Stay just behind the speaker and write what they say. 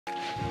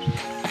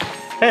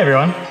Hey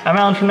everyone, I'm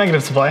Alan from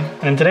Negative Supply,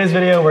 and in today's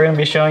video we're going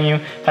to be showing you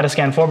how to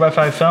scan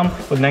 4x5 film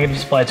with Negative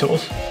Supply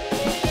tools.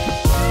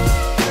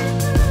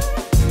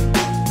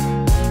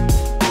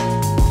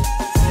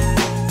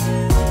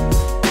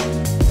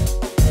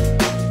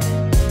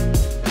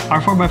 Our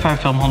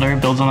 4x5 film holder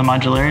builds on the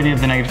modularity of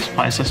the Negative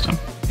Supply system,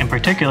 in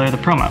particular the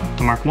Pro Mount,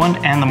 the Mark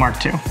 1 and the Mark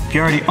 2. If you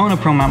already own a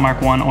Pro Mount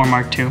Mark 1 or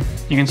Mark 2,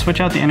 you can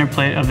switch out the inner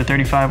plate of the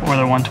 35 or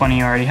the 120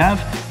 you already have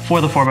for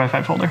the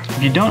 4x5 holder.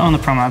 If you don't own the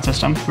Pro Mount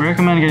system, we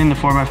recommend getting the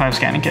 4x5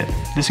 scanning kit.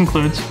 This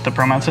includes the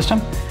Pro Mount system,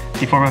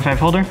 the 4x5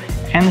 holder,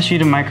 and the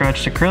sheet of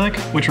micro-etched acrylic,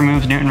 which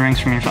removes Newton rings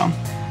from your film.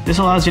 This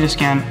allows you to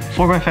scan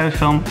 4x5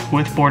 film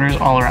with borders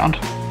all around.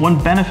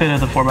 One benefit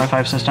of the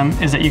 4x5 system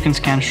is that you can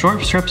scan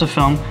short strips of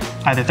film,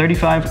 either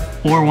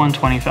 35 or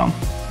 120 film.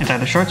 It's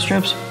either short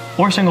strips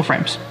or single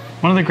frames.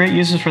 One of the great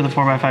uses for the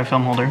 4x5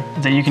 film holder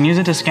is that you can use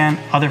it to scan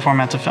other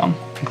formats of film,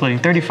 including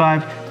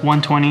 35,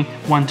 120,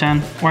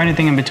 110, or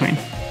anything in between.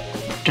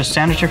 Just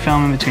sandwich your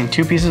film in between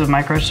two pieces of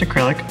micro-etched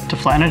acrylic to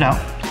flatten it out,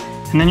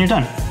 and then you're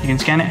done. You can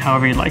scan it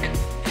however you'd like,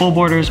 full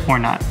borders or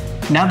not.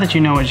 Now that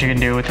you know what you can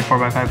do with the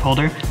 4x5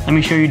 holder, let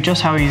me show you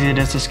just how easy it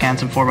is to scan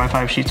some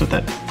 4x5 sheets with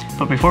it.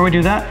 But before we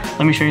do that,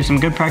 let me show you some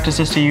good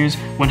practices to use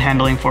when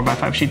handling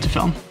 4x5 sheets of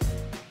film.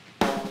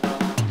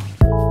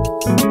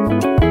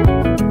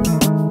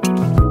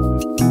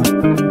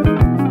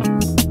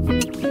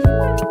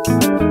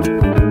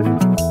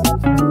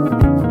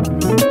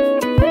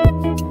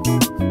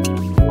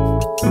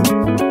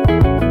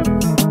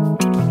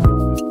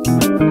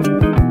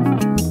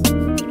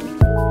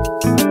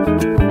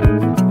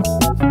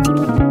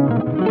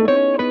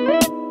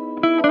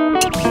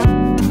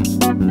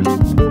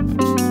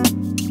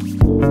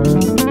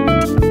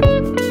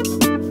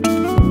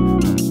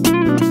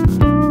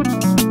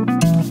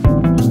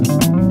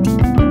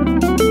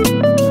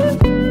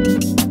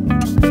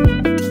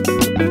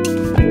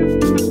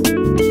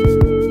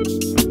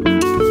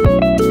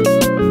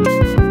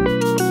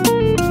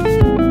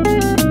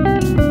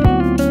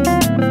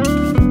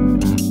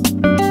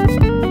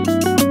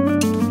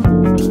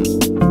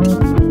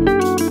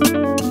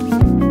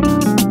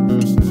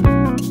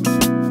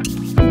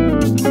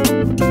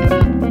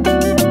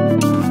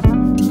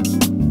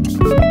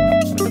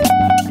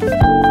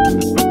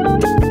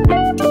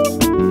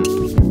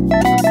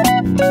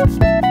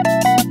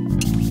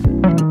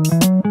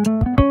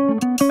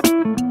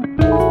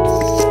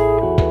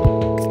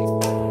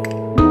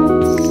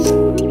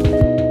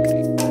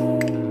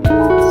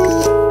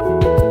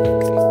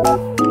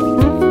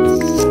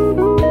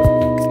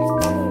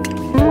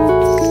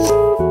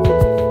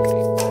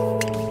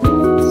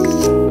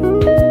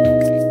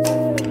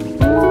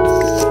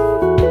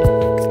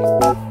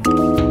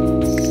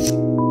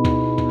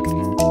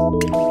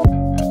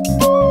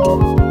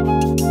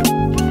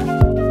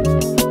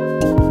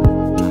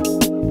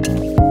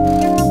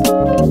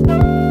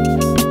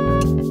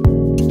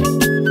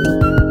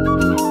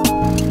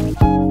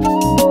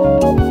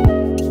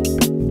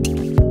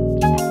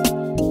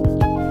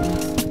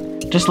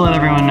 Just to let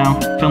everyone know,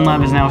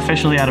 FilmLab is now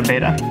officially out of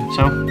beta,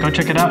 so go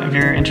check it out if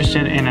you're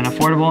interested in an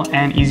affordable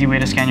and easy way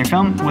to scan your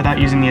film without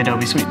using the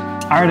Adobe suite.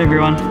 Alright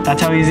everyone,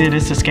 that's how easy it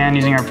is to scan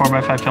using our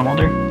 4x5 film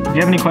holder. If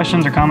you have any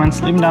questions or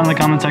comments, leave them down in the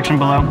comment section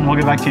below and we'll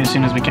get back to you as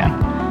soon as we can.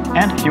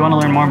 And if you want to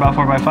learn more about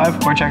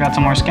 4x5 or check out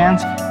some more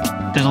scans,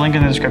 there's a link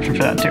in the description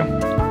for that too.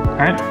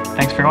 Alright,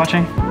 thanks for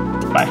watching.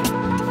 Bye.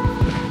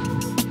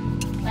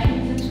 Like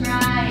and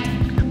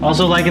subscribe.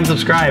 Also like and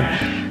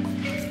subscribe.